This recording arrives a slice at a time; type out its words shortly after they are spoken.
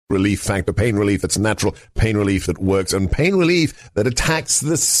Relief Factor, pain relief that's natural, pain relief that works, and pain relief that attacks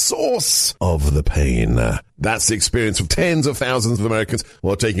the source of the pain. That's the experience of tens of thousands of Americans who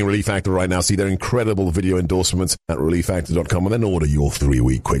are taking Relief Factor right now. See their incredible video endorsements at relieffactor.com and then order your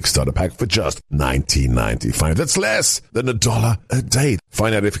 3-week quick starter pack for just $19.95. That's less than $1 a day.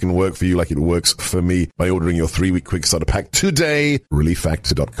 Find out if it can work for you like it works for me by ordering your 3-week quick starter pack today.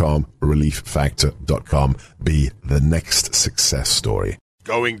 Relieffactor.com, relieffactor.com. Be the next success story.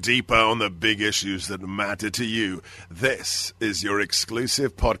 Going deeper on the big issues that matter to you, this is your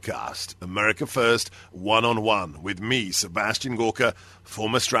exclusive podcast, America First One-on-One, with me, Sebastian Gorka,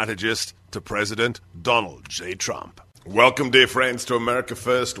 former strategist to President Donald J. Trump. Welcome, dear friends, to America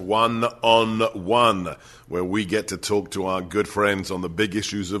First One-on-One, where we get to talk to our good friends on the big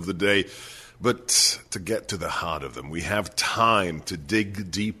issues of the day. But to get to the heart of them, we have time to dig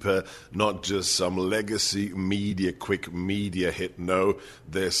deeper, not just some legacy media, quick media hit. No,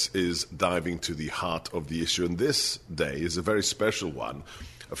 this is diving to the heart of the issue. And this day is a very special one.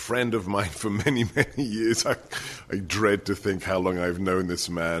 A friend of mine for many, many years. I dread to think how long I've known this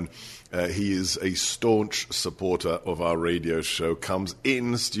man. He is a staunch supporter of our radio show, comes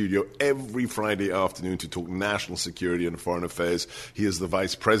in studio every Friday afternoon to talk national security and foreign affairs. He is the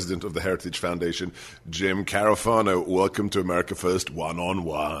vice president of the Heritage Foundation, Jim Carafano. Welcome to America First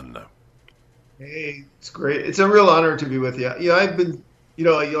One-on-One. Hey, it's great. It's a real honor to be with you. I've been,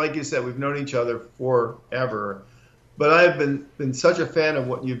 like you said, we've known each other forever, but I've been such a fan of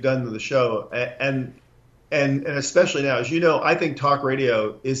what you've done to the show, and especially now, as you know, I think talk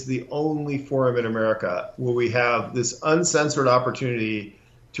radio is the only forum in America where we have this uncensored opportunity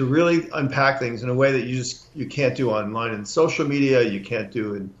to really unpack things in a way that you can't do online in social media, you can't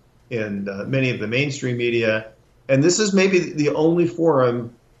do in many of the mainstream media. And this is maybe the only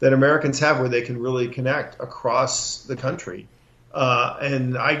forum that Americans have where they can really connect across the country.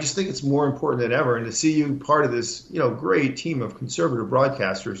 And I just think it's more important than ever. And to see you part of this, great team of conservative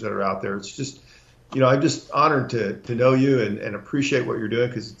broadcasters that are out there, it's just, I'm just honored to know you and appreciate what you're doing,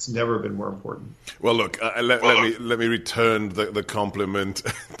 because it's never been more important. Well, look, let me return the compliment.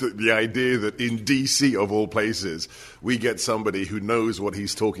 The idea that in D.C., of all places, we get somebody who knows what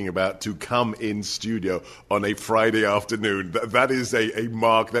he's talking about to come in studio on a Friday afternoon. That is a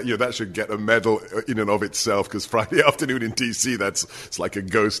mark that should get a medal in and of itself, because Friday afternoon in D.C., it's like a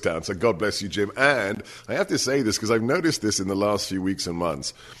ghost town. So God bless you, Jim. And I have to say this because I've noticed this in the last few weeks and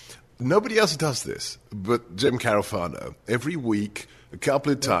months. Nobody else does this but Jim Carafano. Every week, a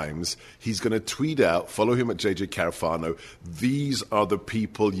couple of times, he's going to tweet out, follow him at JJ Carafano, these are the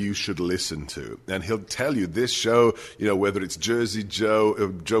people you should listen to. And he'll tell you this show, whether it's Jersey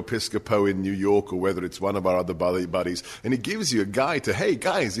Joe, Joe Piscopo in New York, or whether it's one of our other buddies. And he gives you a guide to, hey,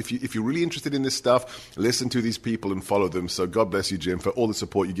 guys, if you're really interested in this stuff, listen to these people and follow them. So God bless you, Jim, for all the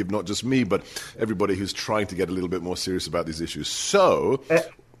support you give, not just me, but everybody who's trying to get a little bit more serious about these issues. So...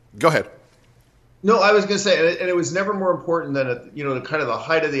 Go ahead. No, I was going to say, and it was never more important than the kind of the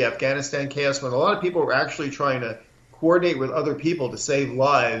height of the Afghanistan chaos, when a lot of people were actually trying to coordinate with other people to save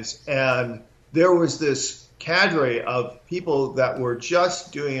lives, and there was this cadre of people that were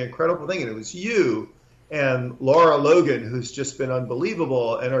just doing an incredible thing, and it was you and Laura Logan, who's just been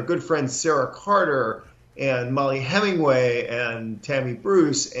unbelievable, and our good friend Sarah Carter and Molly Hemingway and Tammy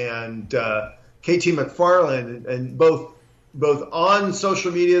Bruce and KT McFarland, and both on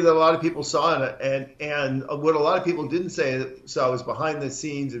social media that a lot of people saw, and what a lot of people didn't saw was behind the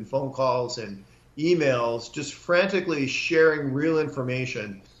scenes and phone calls and emails, just frantically sharing real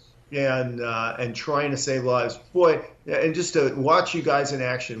information and trying to save lives. Boy, and just to watch you guys in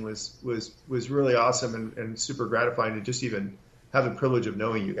action was really awesome and super gratifying to just even have the privilege of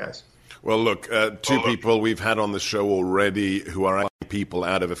knowing you guys. Well, look, two people we've had on the show already who are people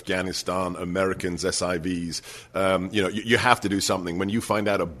out of Afghanistan, Americans, SIVs. You have to do something. When you find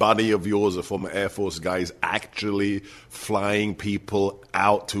out a buddy of yours, a former Air Force guy, is actually flying people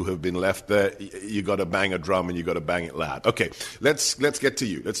out who have been left there, you got to bang a drum and you got to bang it loud. Okay, let's get to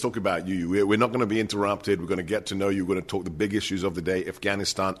you. Let's talk about you. We're not going to be interrupted. We're going to get to know you. We're going to talk the big issues of the day,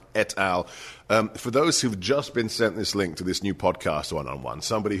 Afghanistan et al. For those who've just been sent this link to this new podcast, One-on-One,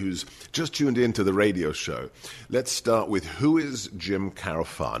 somebody who's just tuned into the radio show, let's start with, who is Jim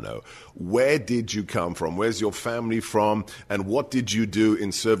Carafano? Where did you come from? Where's your family from? And what did you do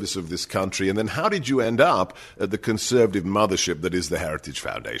in service of this country? And then how did you end up at the conservative mothership that is the Heritage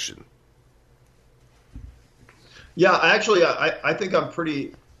Foundation? Yeah, actually, I think I'm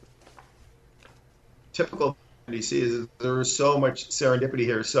pretty typical. DC, there was so much serendipity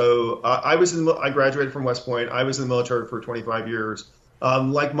here. So I graduated from West Point. I was in the military for 25 years.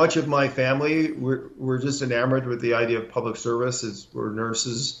 Like much of my family, we're just enamored with the idea of public service. We're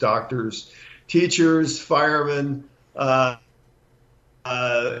nurses, doctors, teachers, firemen,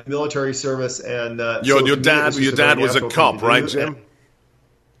 military service, and your dad was a cop, right, Jim?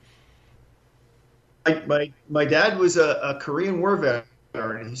 My dad was a Korean War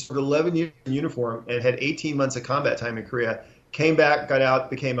veteran. He served 11 years in uniform and had 18 months of combat time in Korea. Came back, got out,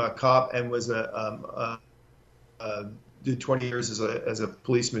 became a cop, and was did 20 years as a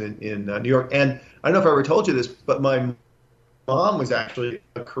policeman in New York. And I don't know if I ever told you this, but my mom was actually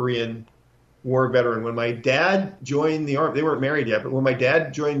a Korean War veteran. When my dad joined the Army, they weren't married yet, but when my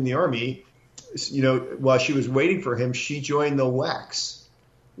dad joined the Army, while she was waiting for him, she joined the WACS,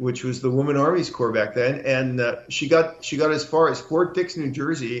 which was the Women Armies Corps back then. And she got as far as Fort Dix, New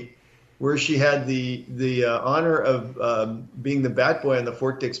Jersey, where she had the honor of being the bat boy on the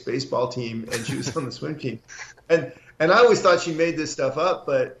Fort Dix baseball team, and she was on the swim team. And I always thought she made this stuff up,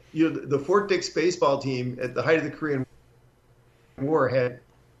 but the Fort Dix baseball team at the height of the Korean War had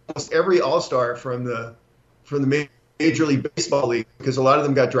almost every all-star from the Major League Baseball League, because a lot of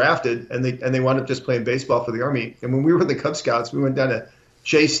them got drafted and they wound up just playing baseball for the Army. And when we were in the Cub Scouts, we went down to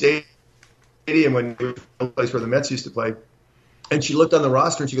Shea Stadium, when we were the place where the Mets used to play. And she looked on the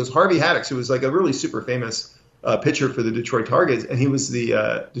roster and she goes, Harvey Haddix, who was like a really super famous pitcher for the Detroit Tigers, and he was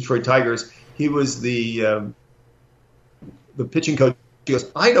the Detroit Tigers. He was the pitching coach. She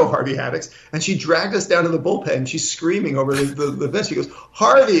goes, I know Harvey Haddix. And she dragged us down to the bullpen. She's screaming over the bench. She goes,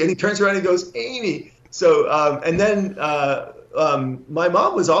 Harvey. And he turns around and goes, Amy. So, and then my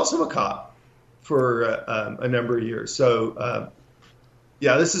mom was also a cop for a number of years. So,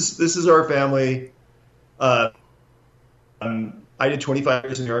 yeah, this is our family. I did 25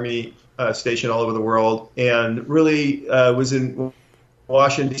 years in the Army, stationed all over the world, and really was in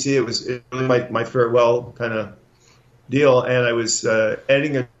Washington, D.C. It was really my farewell kind of deal. And I was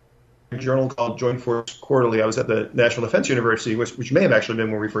editing a journal called Joint Force Quarterly. I was at the National Defense University, which may have actually been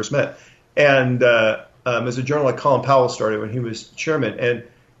where we first met. And as a journal, like Colin Powell started when he was chairman. And,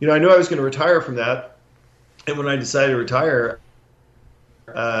 I knew I was going to retire from that. And when I decided to retire,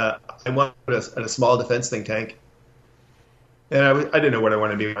 I went at a small defense think tank. And I didn't know what I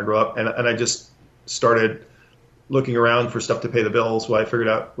wanted to be when I grew up. And I just started looking around for stuff to pay the bills while I figured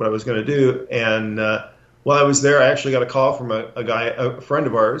out what I was going to do. And while I was there, I actually got a call from a friend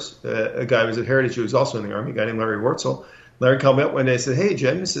of ours, a guy who was at Heritage who was also in the Army, a guy named Larry Wurtzel. Larry called me up one day and said, hey,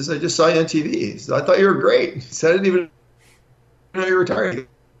 Jim, he says, I just saw you on TV. He said, I thought you were great. He said, I didn't even know you were retired.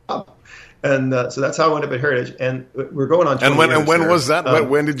 And so that's how I would up at Heritage. And we're going on 20 years. And when was that?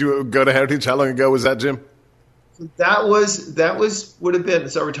 When did you go to Heritage? How long ago was that, Jim? That would have been,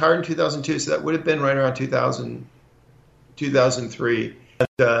 so I retired in 2002, so that would have been right around 2003. And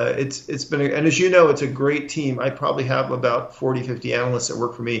it's been, and as you know, it's a great team. I probably have about 40, 50 analysts that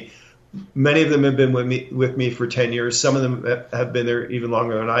work for me. Many of them have been with me for 10 years. Some of them have been there even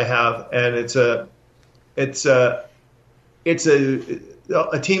longer than I have. And it's a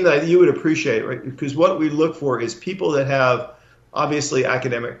team that you would appreciate, right? Because what we look for is people that have obviously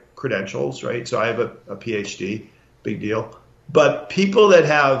academic credentials, right? So I have a PhD, big deal. But people that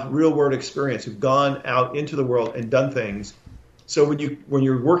have real world experience, who've gone out into the world and done things. So when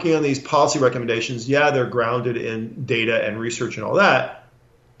you're working on these policy recommendations, yeah, they're grounded in data and research and all that,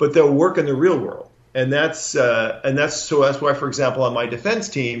 but they'll work in the real world. And that's why, for example, on my defense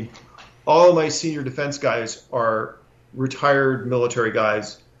team, all of my senior defense guys are retired military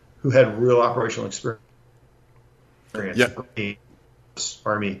guys who had real operational experience. Yep.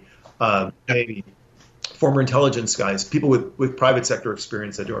 Army, Navy, former intelligence guys, people with private sector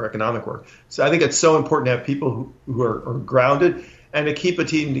experience that do our economic work. So I think it's so important to have people who are grounded and to keep a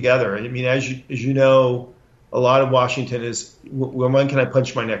team together. I mean, as you know, a lot of Washington is, when can I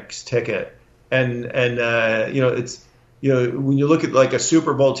punch my next ticket? And it's, when you look at like a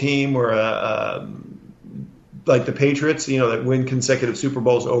Super Bowl team or like the Patriots, that win consecutive Super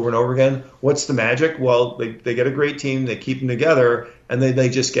Bowls over and over again. What's the magic? Well, they get a great team, they keep them together, and they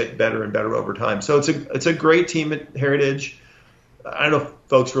just get better and better over time. So it's a great team at Heritage. I don't know if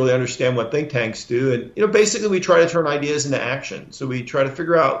folks really understand what think tanks do. And, basically we try to turn ideas into action. So we try to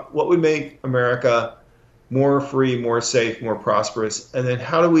figure out what would make America more free, more safe, more prosperous. And then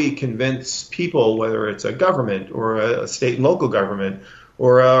how do we convince people, whether it's a government or a state and local government,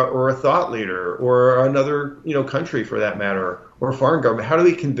 or a thought leader, or another country for that matter, or a foreign government. How do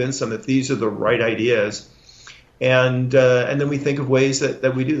we convince them that these are the right ideas? And then we think of ways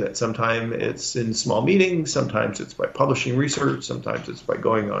that we do that. Sometimes it's in small meetings, sometimes it's by publishing research, sometimes it's by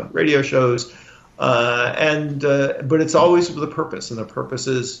going on radio shows, but it's always with a purpose. And the purpose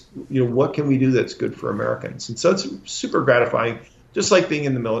is, what can we do that's good for Americans? And so it's super gratifying. just like being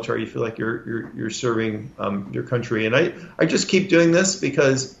in the military, you feel like you're serving your country. And I just keep doing this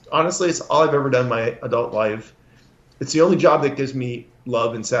because honestly, it's all I've ever done in my adult life. It's the only job that gives me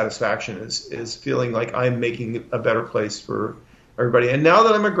love and satisfaction is feeling like I'm making a better place for everybody. And now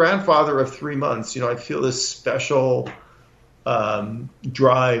that I'm a grandfather of 3 months, I feel this special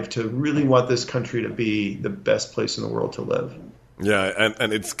drive to really want this country to be the best place in the world to live. Yeah,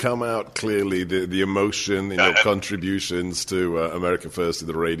 and it's come out clearly, the emotion in your contributions to America First, to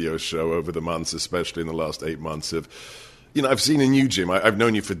the radio show over the months, especially in the last 8 months of... I've seen in you, Jim. I've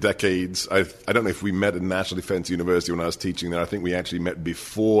known you for decades. I don't know if we met at National Defense University when I was teaching there. I think we actually met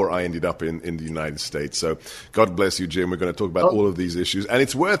before I ended up in the United States. So God bless you, Jim. We're going to talk about all of these issues. And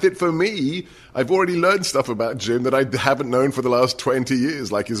it's worth it for me. I've already learned stuff about Jim that I haven't known for the last 20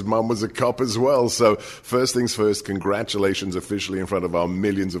 years, like his mum was a cop as well. So first things first, congratulations officially in front of our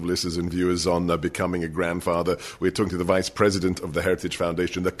millions of listeners and viewers on becoming a grandfather. We're talking to the Vice President of the Heritage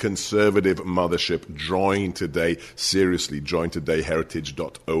Foundation, the conservative mothership. Join today. Seriously. Join today,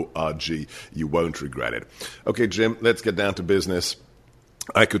 heritage.org. You won't regret it. Okay, Jim, let's get down to business.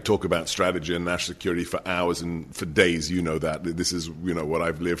 I could talk about strategy and national security for hours and for days. You know that. This is, what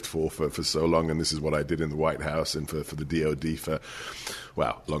I've lived for so long, and this is what I did in the White House and for the DOD for,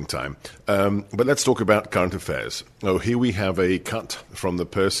 long time. But let's talk about current affairs. Oh, here we have a cut from the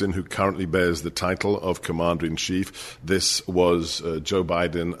person who currently bears the title of Commander-in-Chief. This was Joe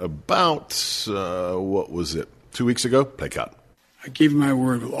Biden about, 2 weeks ago? Play cut. I give my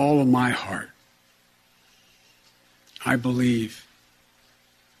word with all of my heart. I believe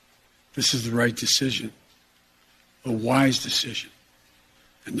this is the right decision, a wise decision,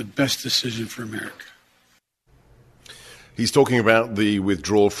 and the best decision for America. He's talking about the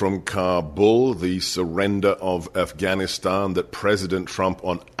withdrawal from Kabul, the surrender of Afghanistan that President Trump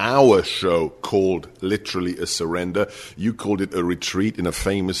on our show called literally a surrender. You called it a retreat in a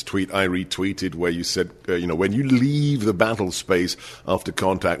famous tweet I retweeted where you said, when you leave the battle space after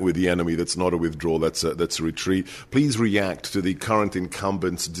contact with the enemy, that's not a withdrawal, that's a retreat. Please react to the current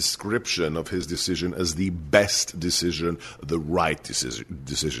incumbent's description of his decision as the best decision, the right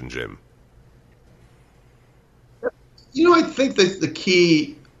decision, Jim. I think that the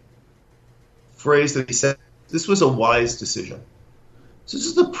key phrase that he said, this was a wise decision. So this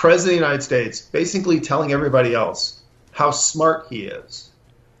is the President of the United States basically telling everybody else how smart he is.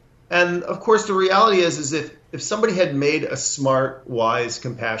 And, of course, the reality is if somebody had made a smart, wise,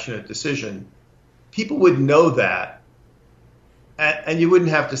 compassionate decision, people would know that, and you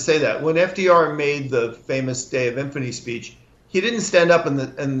wouldn't have to say that. When FDR made the famous Day of Infamy speech, he didn't stand up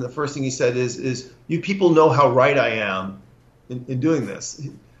and the first thing he said is you people know how right I am in doing this.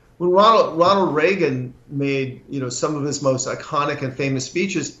 When Ronald Reagan made some of his most iconic and famous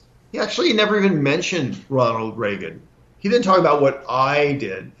speeches, he actually never even mentioned Ronald Reagan. He didn't talk about what I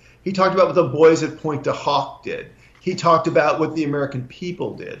did. He talked about what the boys at Pointe du Hoc did. He talked about what the American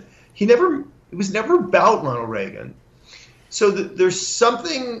people did. It was never about Ronald Reagan. So there's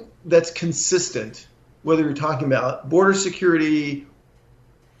something that's consistent, whether you're talking about border security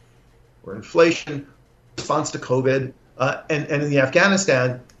or inflation, response to COVID, and in the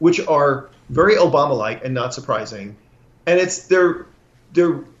Afghanistan, which are very Obama-like and not surprising. And it's the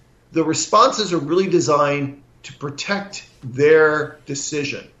responses are really designed to protect their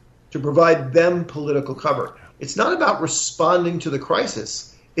decision, to provide them political cover. It's not about responding to the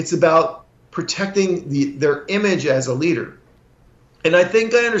crisis. It's about protecting their image as a leader. And I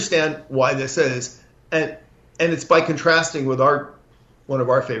think I understand why this is. And it's by contrasting with one of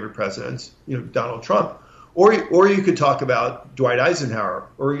our favorite presidents, Donald Trump, or you could talk about Dwight Eisenhower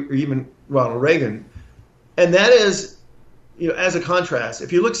or even Ronald Reagan, and that is, as a contrast,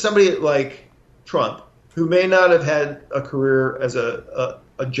 if you look at somebody like Trump, who may not have had a career as a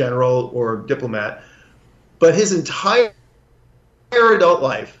general or diplomat, but his entire adult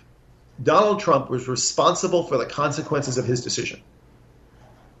life, Donald Trump was responsible for the consequences of his decision.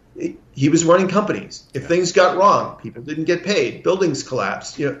 He was running companies. If things got wrong, people didn't get paid, buildings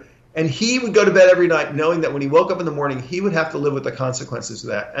collapsed, and he would go to bed every night knowing that when he woke up in the morning, he would have to live with the consequences of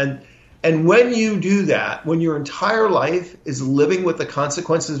that. And when you do that, when your entire life is living with the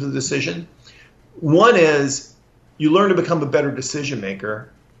consequences of the decision, one is you learn to become a better decision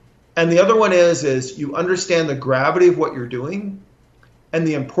maker. And the other one is you understand the gravity of what you're doing and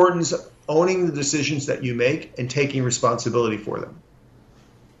the importance of owning the decisions that you make and taking responsibility for them.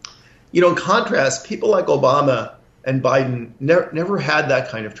 In contrast, people like Obama and Biden never had that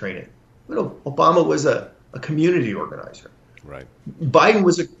kind of training. Obama was a community organizer. Right. Biden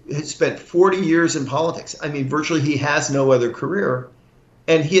has spent 40 years in politics. I mean, virtually he has no other career.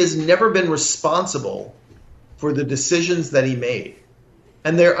 And he has never been responsible for the decisions that he made.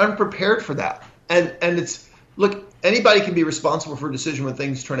 And they're unprepared for that. And it's, look, anybody can be responsible for a decision when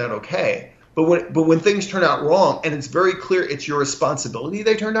things turn out okay. But when things turn out wrong, and it's very clear it's your responsibility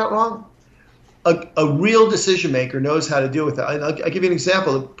they turned out wrong, a real decision maker knows how to deal with that. I'll give you an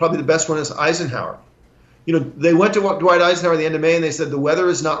example. Probably the best one is Eisenhower. They went to Dwight Eisenhower at the end of May, and they said the weather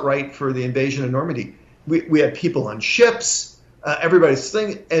is not right for the invasion of Normandy. We had people on ships, everybody's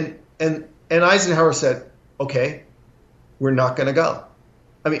thing, and Eisenhower said, okay, we're not going to go.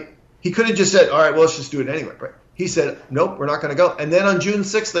 I mean, he could have just said, all right, well, let's just do it anyway. Right? He said, nope, we're not going to go. And then on June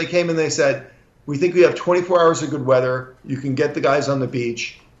 6th, they came and they said, we think we have 24 hours of good weather. You can get the guys on the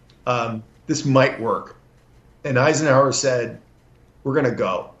beach. This might work. And Eisenhower said, we're going to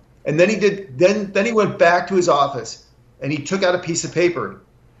go. And then he did. Then he went back to his office and he took out a piece of paper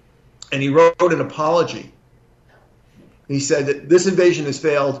and he wrote an apology. He said that this invasion has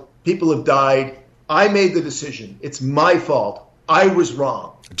failed. People have died. I made the decision. It's my fault. I was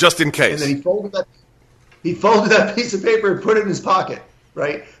wrong. Just in case. And then he folded that piece of paper and put it in his pocket,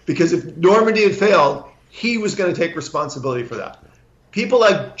 right? Because if Normandy had failed, he was going to take responsibility for that. People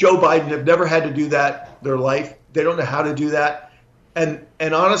like Joe Biden have never had to do that their life. They don't know how to do that. And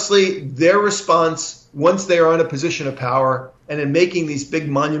honestly, their response, once they are in a position of power and in making these big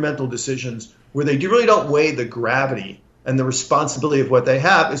monumental decisions where they really don't weigh the gravity and the responsibility of what they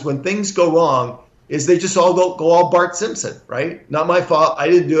have, is when things go wrong, is they just all go all Bart Simpson, right? Not my fault. I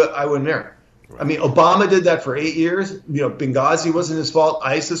didn't do it. I wasn't there. Right. I mean, Obama did that for 8 years. Benghazi wasn't his fault.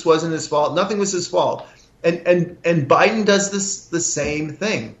 ISIS wasn't his fault. Nothing was his fault. And Biden does the same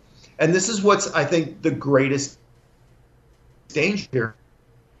thing. And this is what's, I think, the greatest danger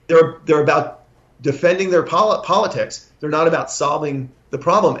here. They're about defending their politics. They're not about solving the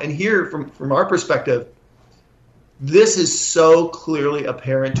problem. And here, from our perspective, this is so clearly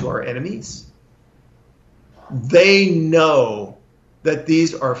apparent to our enemies. They know that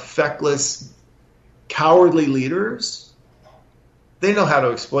these are feckless, cowardly leaders. They know how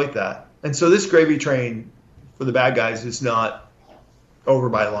to exploit that. And so this gravy train for the bad guys is not over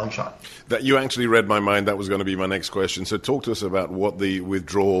by a long shot. That you actually read my mind. That was going to be my next question. So talk to us about what the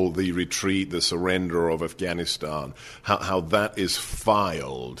withdrawal, the retreat, the surrender of Afghanistan, how that is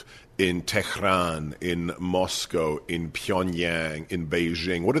filed in Tehran, in Moscow, in Pyongyang, in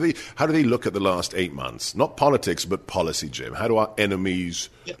Beijing. How do they look at the last 8 months? Not politics, but policy, Jim. How do our enemies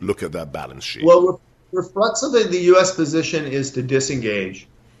look at that balance sheet? Well, reflexively, the U.S. position is to disengage,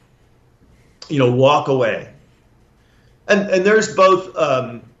 walk away. And there's both,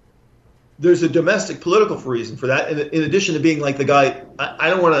 there's a domestic political reason for that. In addition to being like the guy,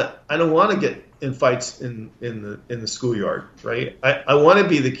 I don't want to get in fights in the schoolyard, right? I want to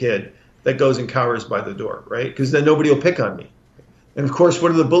be the kid that goes and cowers by the door, right? Because then nobody will pick on me. And of course,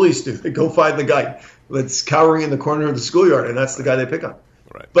 what do the bullies do? They go find the guy that's cowering in the corner of the schoolyard, and that's the guy they pick on.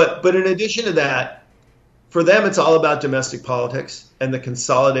 Right. But in addition to that, for them, it's all about domestic politics and the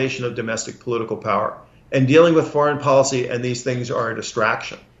consolidation of domestic political power. And dealing with foreign policy and these things are a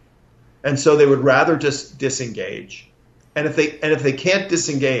distraction. And so they would rather just disengage. And if they can't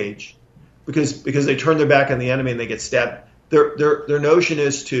disengage because they turn their back on the enemy and they get stabbed, their notion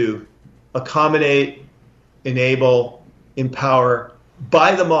is to accommodate, enable, empower,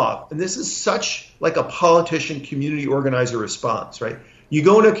 buy them off. And this is such like a politician, community organizer response, right? You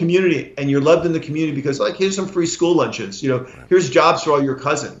go in a community and you're loved in the community because, like, here's some free school lunches. Here's jobs for all your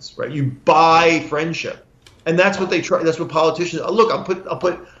cousins, right? You buy friendship, and that's what they try. That's what politicians. Oh, look, I'll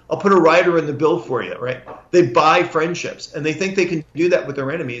put a rider in the bill for you, right? They buy friendships, and they think they can do that with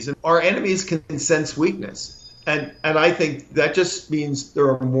their enemies. And our enemies can sense weakness, and I think that just means there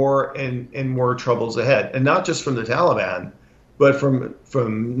are more and more troubles ahead, and not just from the Taliban, but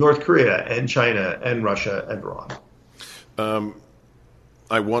from North Korea and China and Russia and Iran.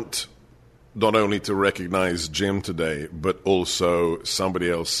 I want not only to recognize Jim today, but also somebody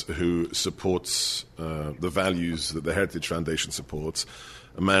else who supports the values that the Heritage Foundation supports,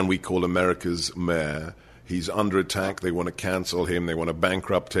 a man we call America's mayor. He's under attack. They want to cancel him. They want to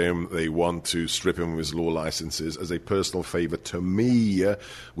bankrupt him. They want to strip him of his law licenses. As a personal favor to me,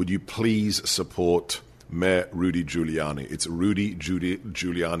 would you please support Mayor Rudy Giuliani? It's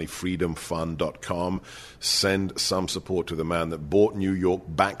RudyGiulianiFreedomFund.com. Send some support to the man that brought New York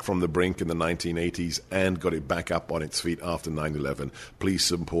back from the brink in the 1980s and got it back up on its feet after 9/11. Please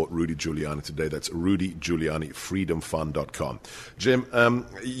support Rudy Giuliani today. That's RudyGiulianiFreedomFund.com. Jim,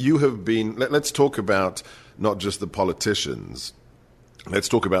 you have been... Let's talk about not just the politicians. Let's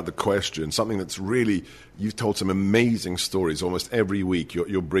talk about the question, something that's really, you've told some amazing stories almost every week.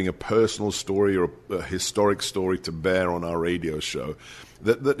 You'll bring a personal story or a historic story to bear on our radio show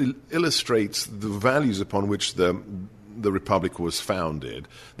that illustrates the values upon which the the Republic was founded,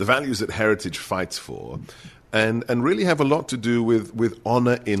 the values that Heritage fights for, and really have a lot to do with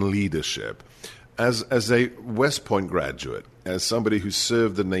honor in leadership. As a West Point graduate, as somebody who's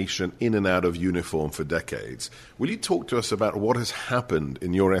served the nation in and out of uniform for decades, will you talk to us about what has happened,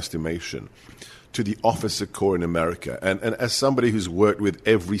 in your estimation, to the officer corps in America? And as somebody who's worked with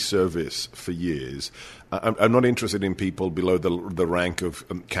every service for years, I'm not interested in people below the rank of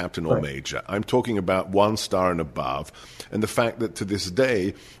captain or major. I'm talking about 1 star and above, and the fact that to this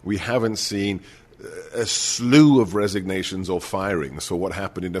day we haven't seen a slew of resignations or firings for what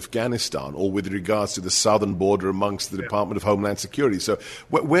happened in Afghanistan, or with regards to the southern border amongst the Department of Homeland Security. So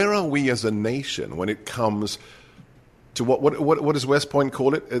where are we as a nation when it comes to what does West Point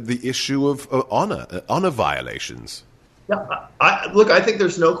call it? The issue of honor violations. Yeah, I think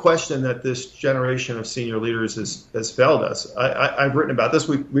there's no question that this generation of senior leaders has failed us. I've written about this.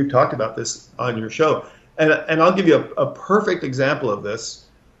 We've talked about this on your show, and I'll give you a perfect example of this.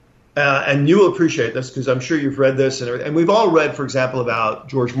 And you will appreciate this because I'm sure you've read this, and we've all read, for example, about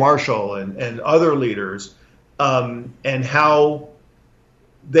George Marshall and other leaders, and how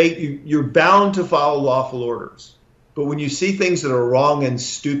you're bound to follow lawful orders. But when you see things that are wrong and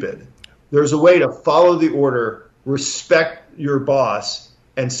stupid, there's a way to follow the order, respect your boss,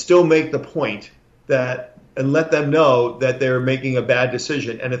 and still make the point and let them know that they're making a bad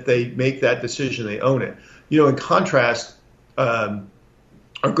decision. And if they make that decision, they own it. In contrast,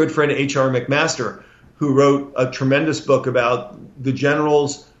 our good friend H.R. McMaster, who wrote a tremendous book about the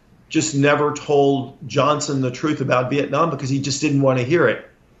generals just never told Johnson the truth about Vietnam because he just didn't want to hear it.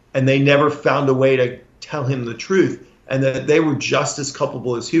 And they never found a way to tell him the truth, and that they were just as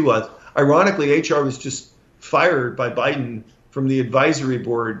culpable as he was. Ironically, H.R. was just fired by Biden from the advisory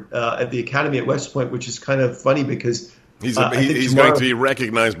board at the Academy at West Point, which is kind of funny because he's going to be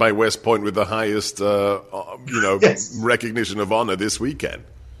recognized by West Point with the highest, yes, recognition of honor this weekend.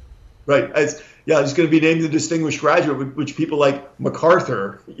 Right. He's going to be named the Distinguished Graduate, which people like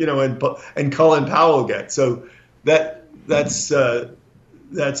MacArthur, and Colin Powell get. So that's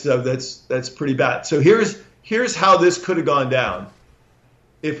pretty bad. So here's how this could have gone down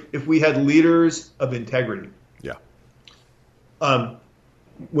if we had leaders of integrity. Yeah.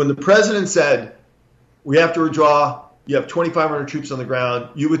 When the president said we have to withdraw, you have 2,500 troops on the ground.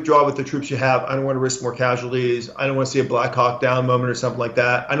 You withdraw with the troops you have. I don't want to risk more casualties. I don't want to see a Black Hawk Down moment or something like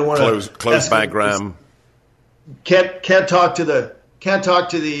that. I don't want to close background. Can't talk to the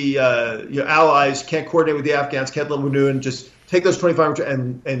allies. Can't coordinate with the Afghans. Can't let them do it. And just take those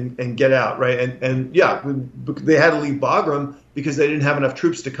 2,500 and get out. Right. And they had to leave Bagram because they didn't have enough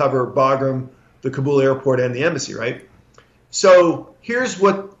troops to cover Bagram, the Kabul airport, and the embassy. Right. So here's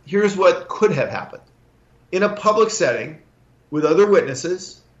what could have happened. In a public setting, with other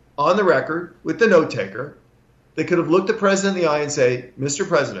witnesses, on the record, with the note taker, they could have looked the president in the eye and say, Mr.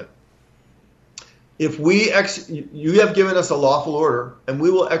 President, if you have given us a lawful order, and we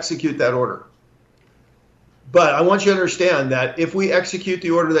will execute that order. But I want you to understand that if we execute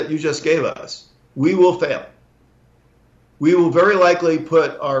the order that you just gave us, we will fail. We will very likely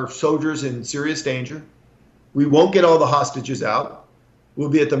put our soldiers in serious danger. We won't get all the hostages out. We'll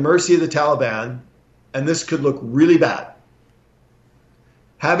be at the mercy of the Taliban. And this could look really bad.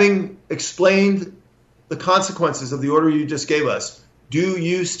 Having explained the consequences of the order you just gave us, do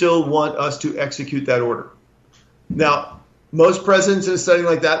you still want us to execute that order? Now, most presidents in a setting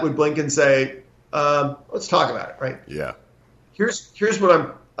like that would blink and say, let's talk about it, right? Yeah. Here's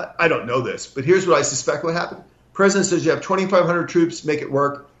what I don't know this, but here's what I suspect would happen. President says you have 2,500 troops, make it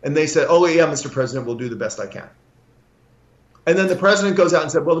work. And they said, oh, yeah, Mr. President, we'll do the best I can. And then the president goes out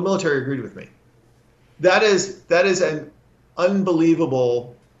and said, well, the military agreed with me. That is an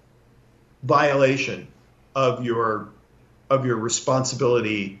unbelievable violation of your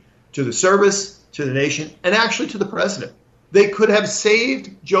responsibility to the service, to the nation, and actually to the president. They could have saved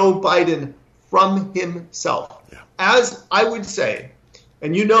Joe Biden from himself. Yeah. As I would say,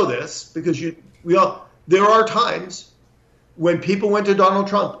 and you know this because there are times when people went to Donald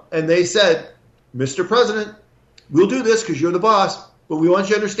Trump and they said, Mr. President, we'll do this because you're the boss, but we want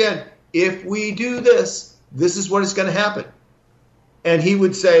you to understand, if we do this, this is what is going to happen. And he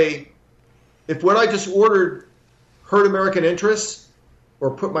would say, if what I just ordered hurt American interests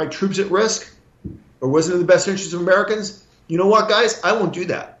or put my troops at risk or wasn't in the best interest of Americans, you know what, guys? I won't do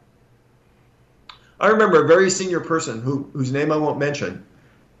that. I remember a very senior person whose name I won't mention,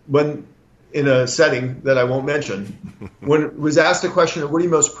 when in a setting that I won't mention, when was asked a question of what are you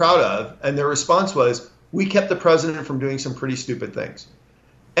most proud of? And their response was, we kept the president from doing some pretty stupid things.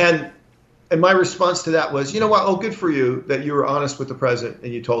 And my response to that was, you know what? Oh, good for you that you were honest with the president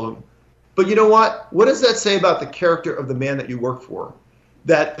and you told him. But you know what? What does that say about the character of the man that you work for?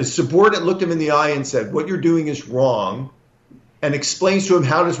 That the subordinate looked him in the eye and said, what you're doing is wrong, and explains to him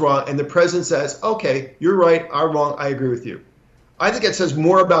how it is wrong, and the president says, okay, you're right, I'm wrong, I agree with you. I think it says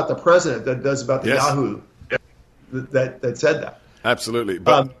more about the president than it does about the Yahoo that said that. Absolutely.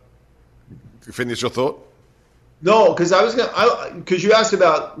 But finish your thought? No, because because you asked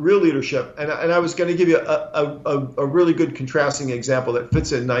about real leadership, and I was going to give you a really good contrasting example that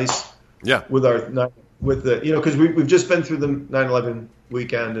fits in nice with because we've just been through the 9/11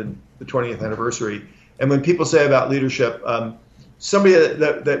 weekend and the 20th anniversary, and when people say about leadership, somebody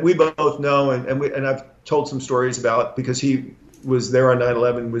that we both know and I've told some stories about because he was there on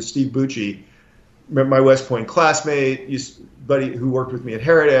 9/11 was Steve Bucci, my West Point classmate, buddy who worked with me at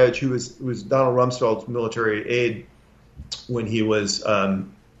Heritage, who was Donald Rumsfeld's military aide when he was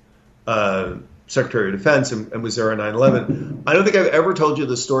Secretary of Defense and was there on 9/11. I don't think I've ever told you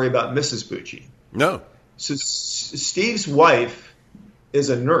the story about Mrs. Bucci. No. So Steve's wife is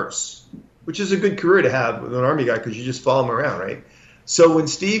a nurse, which is a good career to have with an Army guy because you just follow him around, right? So when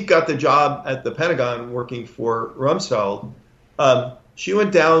Steve got the job at the Pentagon working for Rumsfeld, she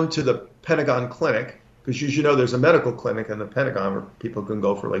went down to the Pentagon clinic, because you should know there's a medical clinic in the Pentagon where people can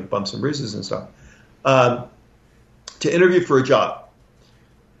go for like bumps and bruises and stuff, to interview for a job.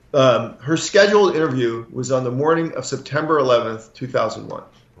 Her scheduled interview was on the morning of September 11th, 2001.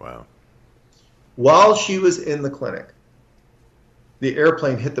 Wow. While she was in the clinic, the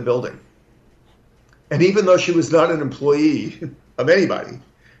airplane hit the building. And even though she was not an employee of anybody,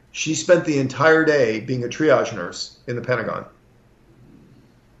 she spent the entire day being a triage nurse in the Pentagon.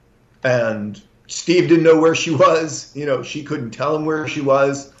 And Steve didn't know where she was. She couldn't tell him where she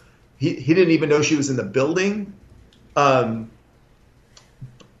was. He didn't even know she was in the building. When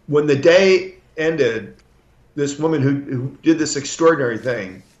the day ended, this woman who did this extraordinary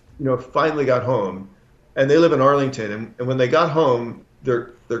thing, finally got home. And they live in Arlington. And when they got home, their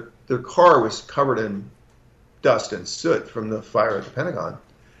car was covered in dust and soot from the fire at the Pentagon.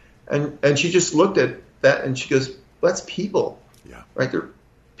 And she just looked at that and she goes, well, that's people. Yeah. Right? They're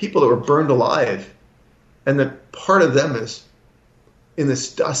people that were burned alive. And that part of them is in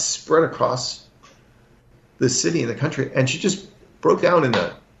this dust spread across the city and the country. And she just broke down in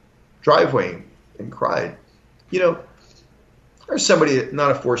the driveway and cried. There's somebody,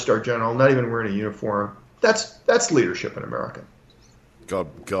 not a 4-star general, not even wearing a uniform. That's leadership in America.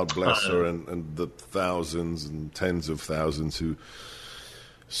 God bless her and the thousands and tens of thousands who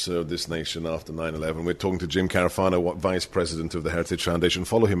served this nation after 9/11. We're talking to Jim Carafano, Vice President of the Heritage Foundation.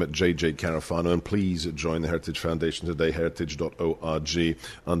 Follow him at JJ Carafano, and please join the Heritage Foundation today, heritage.org,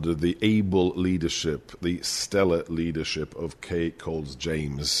 under the able leadership, the stellar leadership of Kay Coles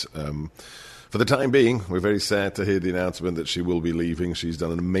James. For the time being, we're very sad to hear the announcement that she will be leaving. She's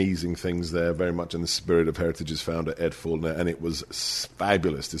done amazing things there, very much in the spirit of Heritage's founder, Ed Fullner, and it was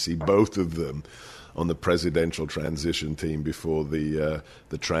fabulous to see both of them on the presidential transition team before the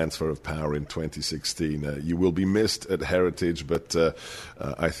transfer of power in 2016. You will be missed at Heritage, but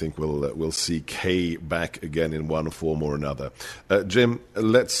I think we'll see Kay back again in one form or another. Jim,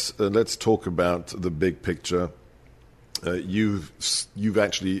 let's talk about the big picture. You've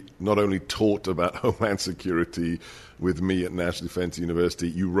actually not only taught about Homeland Security with me at National Defense University,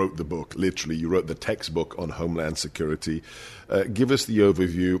 you wrote the book, literally. You wrote the textbook on Homeland Security. Give us the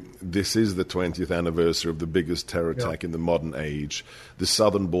overview. This is the 20th anniversary of the biggest terror attack in the modern age. The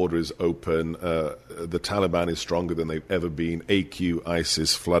southern border is open. The Taliban is stronger than they've ever been. AQ,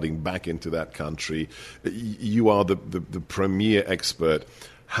 ISIS flooding back into that country. You are the premier expert.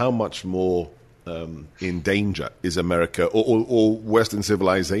 How much more in danger is America or Western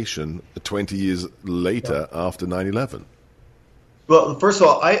civilization 20 years later after 9/11? Well, first of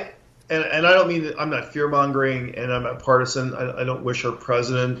all, I don't mean that I'm not fear-mongering and I'm not partisan. I don't wish our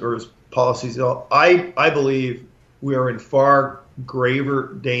president or his policies at all. I believe we are in far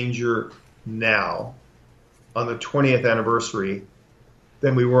graver danger now on the 20th anniversary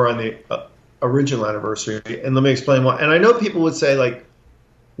than we were on the original anniversary. And let me explain why. And I know people would say, like,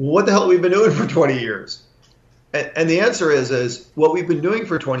 what the hell have we been doing for 20 years? And the answer is what we've been doing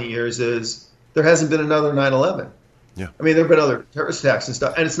for 20 years is there hasn't been another 9/11. Yeah. I mean, there have been other terrorist attacks and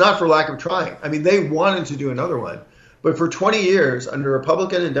stuff, and it's not for lack of trying. I mean, they wanted to do another one. But for 20 years, under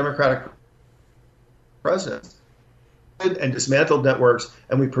Republican and Democratic presidents, and dismantled networks,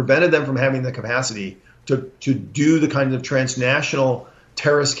 and we prevented them from having the capacity to do the kind of transnational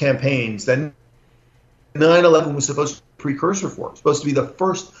terrorist campaigns that 9/11 was supposed to be a precursor for. It's supposed to be the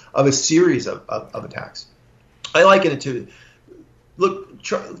first of a series of attacks. I liken it to, look,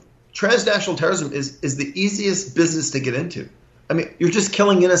 transnational terrorism is the easiest business to get into. I mean, you're just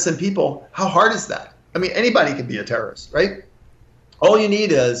killing innocent people. How hard is that? I mean, anybody can be a terrorist, right? All you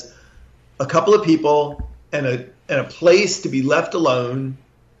need is a couple of people and a place to be left alone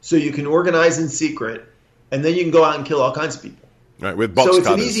so you can organize in secret, and then you can go out and kill all kinds of people. Right, with box cutters.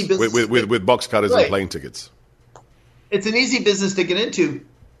 An easy business with box cutters and plane tickets. It's an easy business to get into.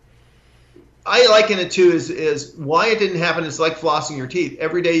 I liken it to is why it didn't happen is like flossing your teeth.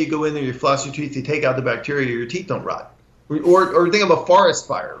 Every day you go in there, you floss your teeth, you take out the bacteria, your teeth don't rot. Or think of a forest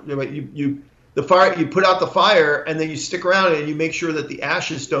fire. You put out the fire, and then you stick around and you make sure that the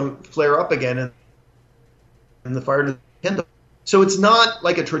ashes don't flare up again, and the fire doesn't kindle. So it's not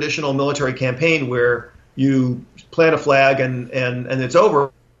like a traditional military campaign where you plant a flag and it's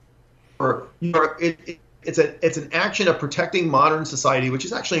over. It's an action of protecting modern society, which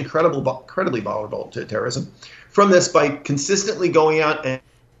is actually incredibly vulnerable to terrorism, from this by consistently going out and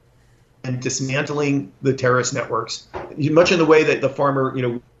dismantling the terrorist networks, much in the way that the farmer,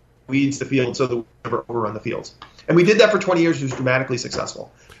 weeds the field so that we never overrun the fields. And we did that for 20 years. It was dramatically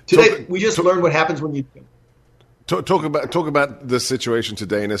successful. Today, we just learned what happens when you talk about the situation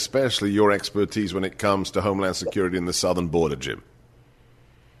today, and especially your expertise when it comes to homeland security in the southern border, Jim.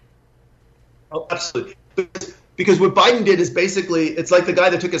 Oh, absolutely. Because what Biden did is basically, it's like the guy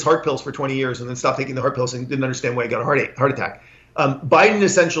that took his heart pills for 20 years and then stopped taking the heart pills and didn't understand why he got a heart attack. Biden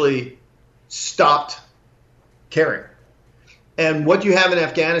essentially stopped caring. And what you have in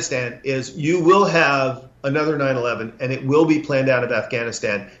Afghanistan is you will have another 9/11, and it will be planned out of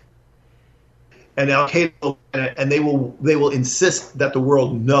Afghanistan. And Al-Qaeda, and they will insist that the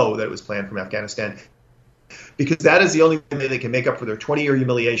world know that it was planned from Afghanistan, because that is the only way they can make up for their 20-year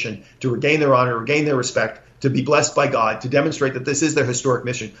humiliation, to regain their honor, regain their respect, to be blessed by God, to demonstrate that this is their historic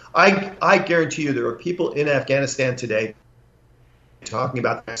mission. I guarantee you there are people in Afghanistan today talking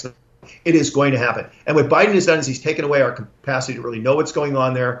about this. It is going to happen. And what Biden has done is he's taken away our capacity to really know what's going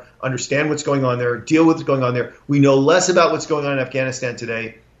on there, understand what's going on there, deal with what's going on there. We know less about what's going on in Afghanistan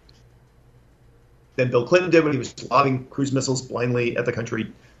today than Bill Clinton did when he was lobbing cruise missiles blindly at the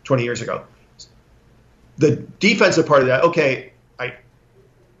country 20 years ago. The defensive part of that, okay, I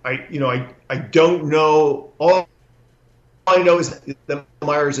don't know. All I know is that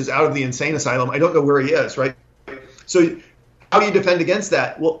Myers is out of the insane asylum. I don't know where he is, right? So how do you defend against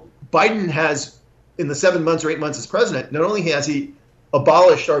that? Well, Biden has, in the 7 months or 8 months as president, not only has he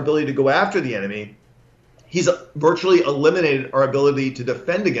abolished our ability to go after the enemy, he's virtually eliminated our ability to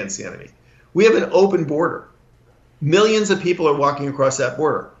defend against the enemy. We have an open border. Millions of people are walking across that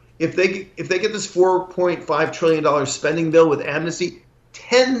border. If they get this $4.5 trillion spending bill with amnesty,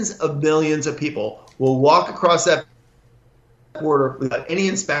 tens of millions of people will walk across that border without any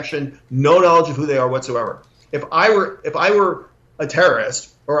inspection, no knowledge of who they are whatsoever. If I were a terrorist,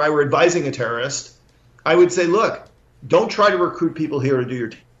 or I were advising a terrorist, I would say, look, don't try to recruit people here to do your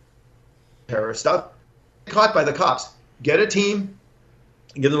terrorist stuff. Get caught by the cops. Get a team,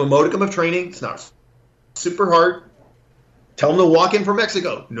 give them a modicum of training. It's not super hard. Tell them to walk in from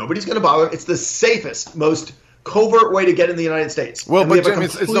Mexico. Nobody's going to bother. It's the safest, most covert way to get in the United States. Well, but Jim,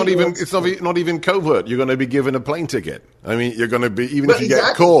 it's not even covert. You're going to be given a plane ticket. I mean, you're going to be, even if you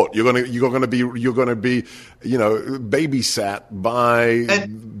get caught, you're going to be babysat by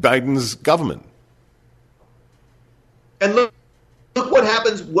Biden's government. And look what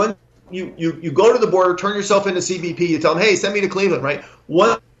happens when you go to the border, turn yourself into CBP. You tell them, hey, send me to Cleveland, right?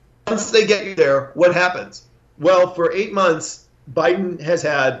 Once they get you there, what happens? Well, for 8 months, Biden has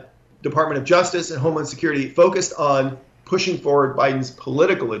had Department of Justice and Homeland Security focused on pushing forward Biden's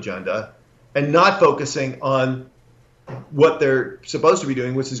political agenda and not focusing on what they're supposed to be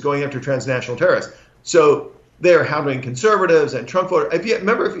doing, which is going after transnational terrorists. So they're hounding conservatives and Trump voters.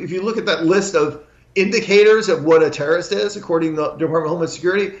 If you look at that list of indicators of what a terrorist is, according to the Department of Homeland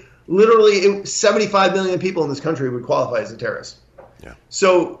Security, literally 75 million people in this country would qualify as a terrorist. Yeah.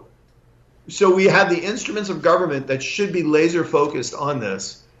 So we have the instruments of government that should be laser focused on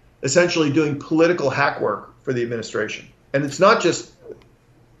this, essentially doing political hack work for the administration. And it's not just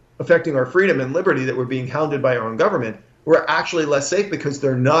affecting our freedom and liberty that we're being hounded by our own government. We're actually less safe because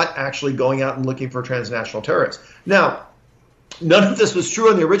they're not actually going out and looking for transnational terrorists. Now, none of this was true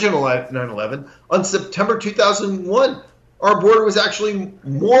on the original 9/11. On September 2001, our border was actually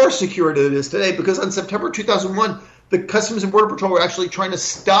more secure than it is today, because on September 2001, the Customs and Border Patrol were actually trying to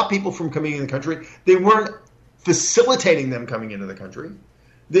stop people from coming into the country. They weren't facilitating them coming into the country.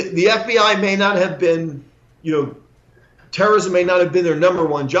 The FBI may not have been, terrorism may not have been their number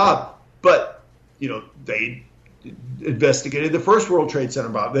one job, but, they investigated the first World Trade Center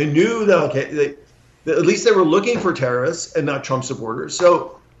bomb. They knew that at least they were looking for terrorists and not Trump supporters.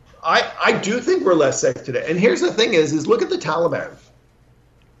 So I do think we're less safe today. And here's the thing is look at the Taliban.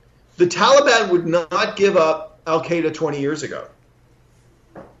 The Taliban would not give up al-Qaeda 20 years ago.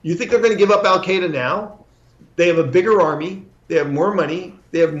 You think they're going to give up al-Qaeda now? They have a bigger army. They have more money.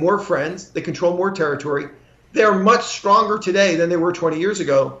 They have more friends. They control more territory. They are much stronger today than they were 20 years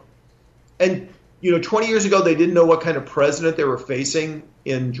ago. And, 20 years ago, they didn't know what kind of president they were facing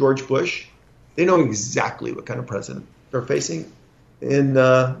in George Bush. They know exactly what kind of president they're facing in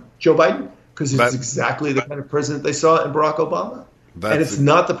Joe Biden, because it's exactly the kind of president they saw in Barack Obama. And it's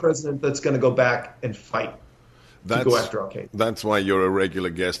not the president that's going to go back and fight to go after al-Qaeda. That's why you're a regular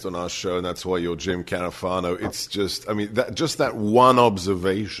guest on our show, and that's why you're Jim Carafano. It's just, that one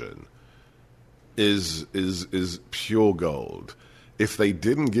observation is pure gold. If they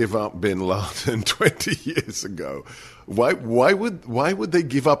didn't give up bin Laden 20 years ago, why would they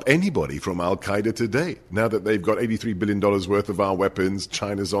give up anybody from Al-Qaeda today? Now that they've got $83 billion worth of our weapons,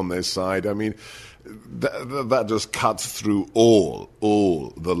 China's on their side. I mean, that just cuts through all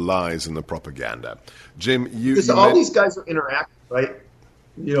the lies and the propaganda. Jim, all these guys are interacting, right?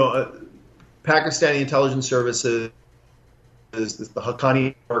 Pakistani intelligence services, the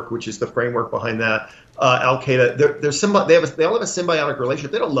Haqqani Network, which is the framework behind that. Al-Qaeda, they all have a symbiotic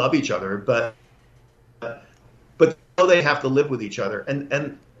relationship. They don't love each other, but they know they have to live with each other,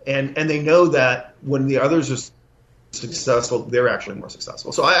 and they know that when the others are successful, they're actually more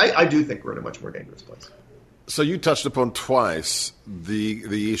successful. So I do think we're in a much more dangerous place. So you touched upon twice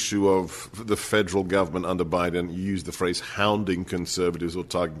the issue of the federal government under Biden. You used the phrase hounding conservatives or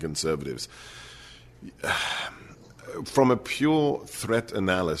targeting conservatives. From a pure threat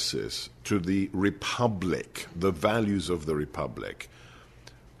analysis to the republic, the values of the republic,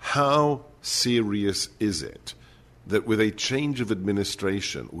 how serious is it that with a change of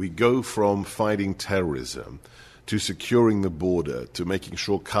administration, we go from fighting terrorism to securing the border, to making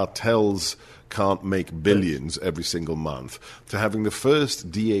sure cartels can't make billions every single month, to having the first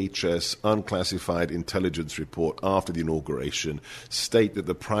DHS unclassified intelligence report after the inauguration state that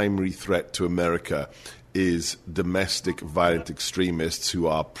the primary threat to America is domestic violent extremists who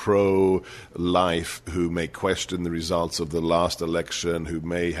are pro-life, who may question the results of the last election, who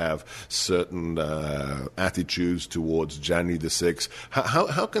may have certain attitudes towards January the 6th.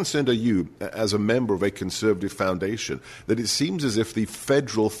 How concerned are you, as a member of a conservative foundation, that it seems as if the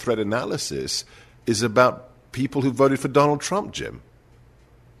federal threat analysis is about people who voted for Donald Trump, Jim?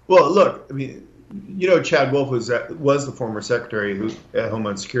 Well, look, I mean, Chad Wolf was the former secretary at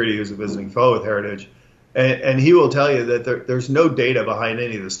Homeland Security, who's a visiting fellow with Heritage. And he will tell you that there's no data behind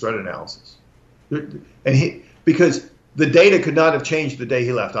any of this threat analysis, because the data could not have changed the day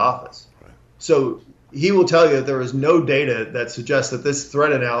he left office. Right. So he will tell you that there is no data that suggests that this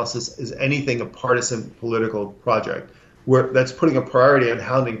threat analysis is anything a partisan political project that's putting a priority on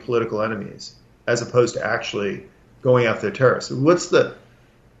hounding political enemies as opposed to actually going after terrorists.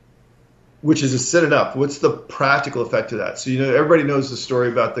 Which is a sin enough. What's the practical effect of that? So, everybody knows the story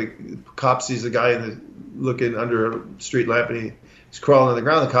about the cop sees a guy looking under a street lamp, and he's crawling on the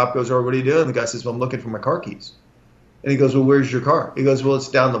ground. The cop goes over, "What are you doing?" The guy says, "Well, I'm looking for my car keys." And he goes, "Well, where's your car?" He goes, "Well, it's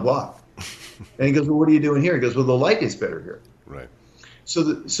down the block." And he goes, "Well, what are you doing here?" He goes, "Well, the light is better here." Right. So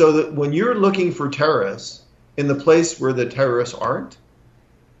that when you're looking for terrorists in the place where the terrorists aren't,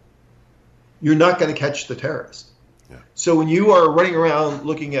 you're not going to catch the terrorist. Yeah. So when you are running around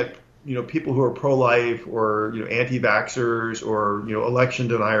looking at people who are pro-life or anti-vaxxers or election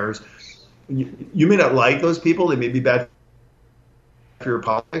deniers, you may not like those people. They may be bad for your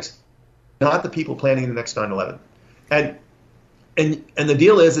politics. Not the people planning the next 9/11. And the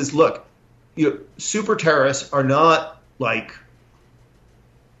deal is look, super terrorists are not like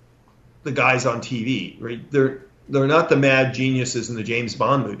the guys on TV, right? They're not the mad geniuses in the James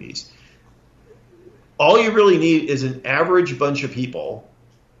Bond movies. All you really need is an average bunch of people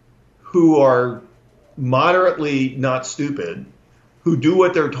who are moderately not stupid, who do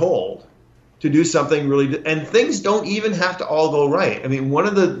what they're told to do something really, and things don't even have to all go right. I mean, one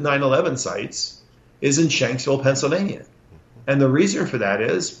of the 9/11 sites is in Shanksville, Pennsylvania. And the reason for that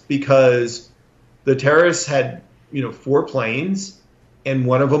is because the terrorists had, 4 planes, and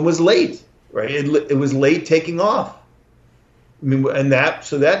one of them was late, right? It was late taking off. I mean,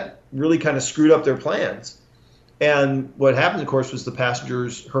 so that really kind of screwed up their plans. And what happened, of course, was the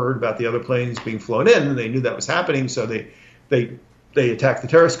passengers heard about the other planes being flown in, and they knew that was happening. So they attacked the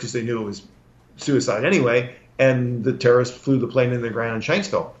terrorists because they knew it was suicide anyway. And the terrorists flew the plane into the ground in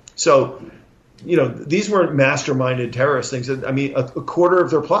Shanksville. So, these weren't masterminded terrorist things. I mean, a quarter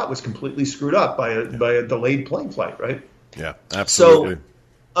of their plot was completely screwed up by a delayed plane flight, right? Yeah, absolutely.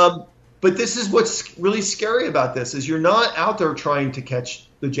 So, But this is what's really scary about this is you're not out there trying to catch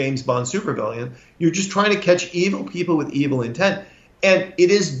the James Bond supervillain. You're just trying to catch evil people with evil intent. And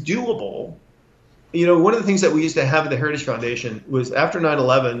it is doable. You know, one of the things that we used to have at the Heritage Foundation was after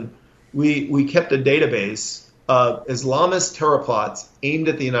 9/11, we kept a database of Islamist terror plots aimed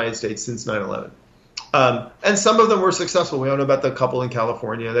at the United States since 9/11. And some of them were successful. We all know about the couple in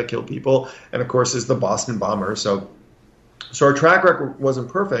California that killed people. And, of course, there's the Boston bomber. So our track record wasn't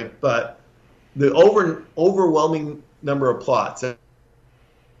perfect, but the overwhelming number of plots that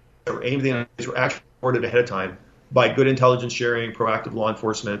were aimed at the United States were actually reported ahead of time by good intelligence sharing, proactive law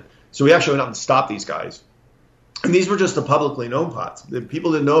enforcement. So we actually went out and stopped these guys. And these were just the publicly known plots. The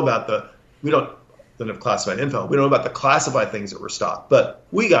people didn't know about we don't have classified info. We don't know about the classified things that were stopped. But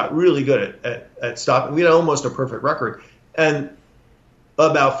we got really good at stopping. We had almost a perfect record. And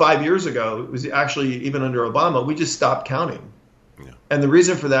about 5 years ago, it was actually even under Obama, we just stopped counting. Yeah. And the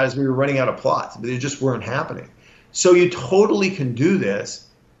reason for that is we were running out of plots. They just weren't happening. So you totally can do this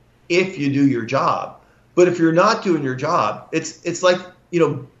if you do your job. But if you're not doing your job, it's like, you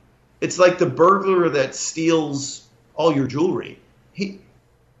know, it's like the burglar that steals all your jewelry.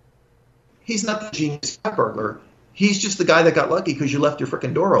 He's not the genius burglar. He's just the guy that got lucky because you left your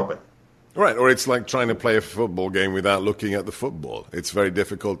frickin' door open. Right, or it's like trying to play a football game without looking at the football. It's very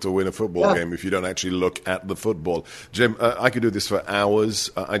difficult to win a football game if you don't actually look at the football. Jim, I could do this for hours.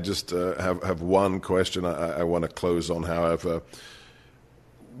 I just have one question I want to close on, however.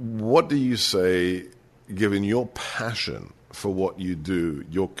 What do you say, given your passion for what you do,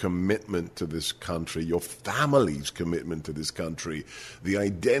 your commitment to this country, your family's commitment to this country, the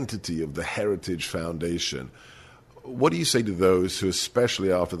identity of the Heritage Foundation, what do you say to those who,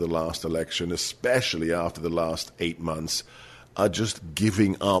 especially after the last election, especially after the last 8 months, are just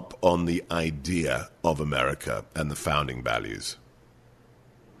giving up on the idea of America and the founding values?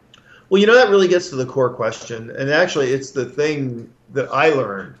 Well, you know, that really gets to the core question. And actually, it's the thing that I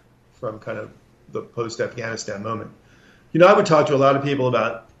learned from kind of the post-Afghanistan moment. You know, I would talk to a lot of people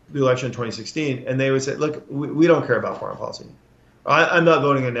about the election in 2016, and they would say, look, we don't care about foreign policy. I'm not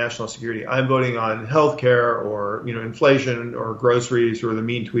voting on national security. I'm voting on healthcare or, you know, inflation or groceries or the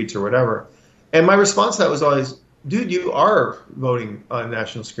mean tweets or whatever. And my response to that was always, dude, you are voting on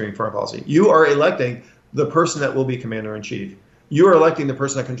national security and foreign policy. You are electing the person that will be commander in chief. You are electing the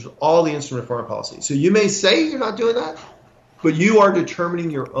person that controls all the instrument of foreign policy. So you may say you're not doing that, but you are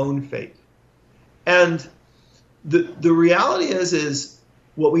determining your own fate. And the reality is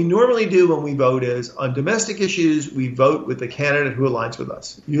what we normally do when we vote is on domestic issues, we vote with the candidate who aligns with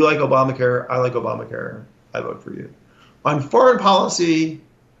us. You like Obamacare, I like Obamacare, I vote for you. On foreign policy,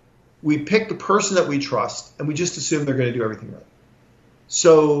 we pick the person that we trust, and we just assume they're going to do everything right.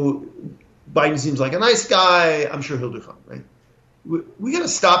 So Biden seems like a nice guy. I'm sure he'll do fine, right? We got to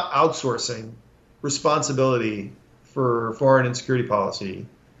stop outsourcing responsibility for foreign and security policy.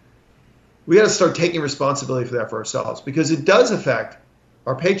 We got to start taking responsibility for that for ourselves, because it does affect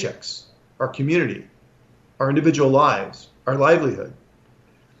our paychecks, our community, our individual lives, our livelihood.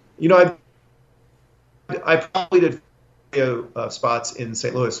 You know, I probably did radio spots in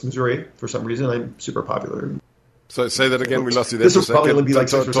St. Louis, Missouri, for some reason. I'm super popular. So say that again. We lost you there for a second. Probably be like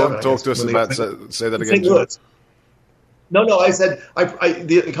talk to us about. Say that again. St. Louis. No. I said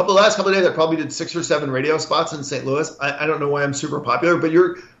the last couple of days I probably did 6 or 7 radio spots in St. Louis. I don't know why I'm super popular, but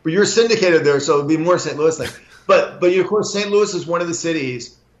you're syndicated there, so it'll be more St. Louis thing. But of course, St. Louis is one of the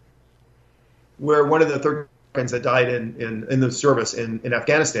cities where one of the 13 Americans that died in the service in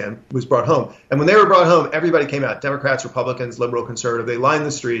Afghanistan was brought home. And when they were brought home, everybody came out: Democrats, Republicans, liberal, conservative. They lined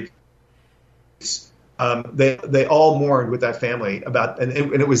the streets. They all mourned with that family and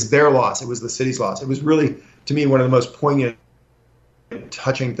it was their loss. It was the city's loss. It was really, to me, one of the most poignant,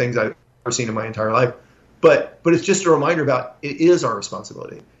 touching things I've ever seen in my entire life. But it's just a reminder about it is our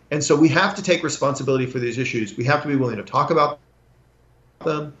responsibility. And so we have to take responsibility for these issues. We have to be willing to talk about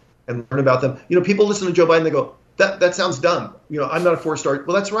them and learn about them. You know, people listen to Joe Biden, they go, that sounds dumb. You know, I'm not a 4-star.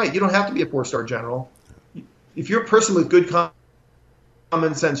 Well, that's right. You don't have to be a 4-star general. If you're a person with good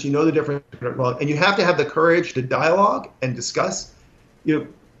common sense, you know the difference, and you have to have the courage to dialogue and discuss. You know,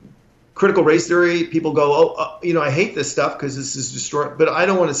 critical race theory, people go, I hate this stuff because this is destroying, but I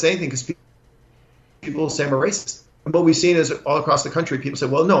don't want to say anything because people say I'm a racist. And what we've seen is all across the country, people say,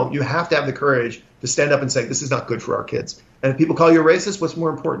 well, no, you have to have the courage to stand up and say, this is not good for our kids. And if people call you a racist, what's more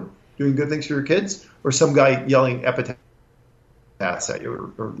important? Doing good things for your kids or some guy yelling epithets at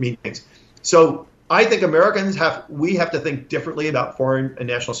you or mean things? So I think Americans have to think differently about foreign and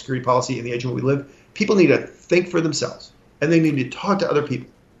national security policy in the age in which we live. People need to think for themselves, and they need to talk to other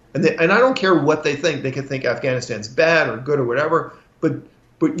people. And I don't care what they think. They can think Afghanistan's bad or good or whatever, but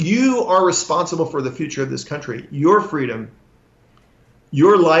But you are responsible for the future of this country, your freedom,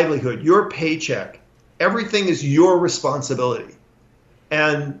 your livelihood, your paycheck. Everything is your responsibility.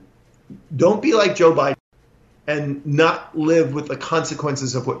 And don't be like Joe Biden and not live with the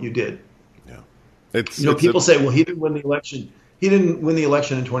consequences of what you did. Yeah. People say, well, he didn't win the election. He didn't win the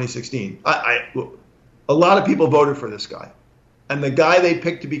election in 2016. A lot of people voted for this guy. And the guy they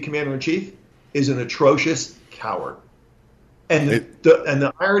picked to be commander-in-chief is an atrocious coward. And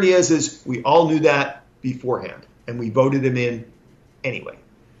the irony is we all knew that beforehand, and we voted him in anyway.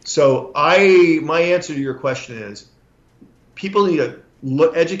 So my answer to your question is people need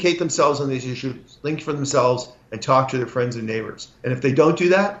to educate themselves on these issues, think for themselves, and talk to their friends and neighbors. And if they don't do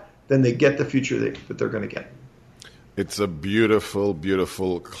that, then they get the future that they're going to get. It's a beautiful,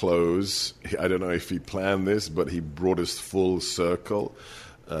 beautiful close. I don't know if he planned this, but he brought us full circle.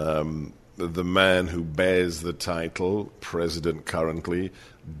 The man who bears the title, president currently,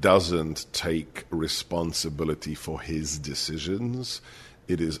 doesn't take responsibility for his decisions.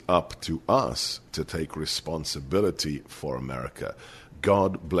 It is up to us to take responsibility for America.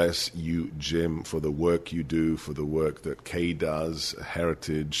 God bless you, Jim, for the work you do, for the work that Kay does,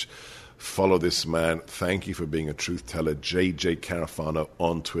 Heritage. Follow this man. Thank you for being a truth teller. JJ Carafano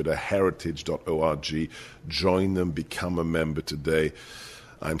on Twitter, heritage.org. Join them, become a member today.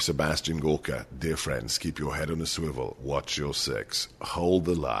 I'm Sebastian Gorka. Dear friends, keep your head on a swivel. Watch your six. Hold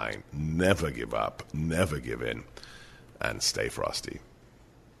the line. Never give up. Never give in. And stay frosty.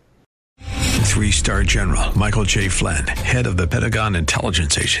 3-star General Michael J. Flynn, head of the Pentagon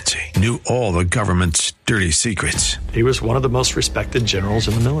Intelligence Agency, knew all the government's dirty secrets. He was one of the most respected generals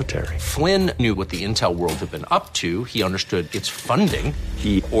in the military. Flynn knew what the intel world had been up to. He understood its funding.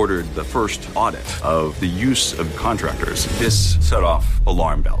 He ordered the first audit of the use of contractors. This set off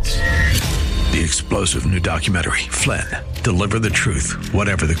alarm bells. The explosive new documentary, Flynn, Deliver the Truth,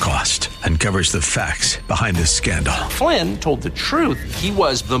 Whatever the Cost, uncovers the facts behind this scandal. Flynn told the truth. He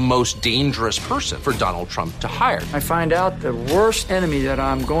was the most dangerous person for Donald Trump to hire. I find out the worst enemy that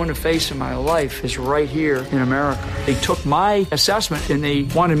I'm going to face in my life is right here in America. They took my assessment and they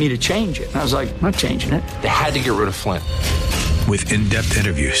wanted me to change it. And I was like, I'm not changing it. They had to get rid of Flynn. With in-depth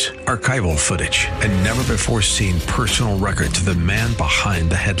interviews, archival footage, and never-before-seen personal records of the man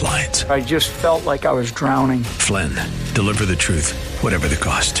behind the headlines. I just felt like I was drowning. Flynn, Deliver the Truth, Whatever the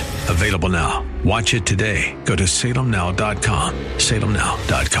Cost. Available now. Watch it today. Go to salemnow.com.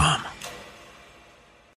 salemnow.com.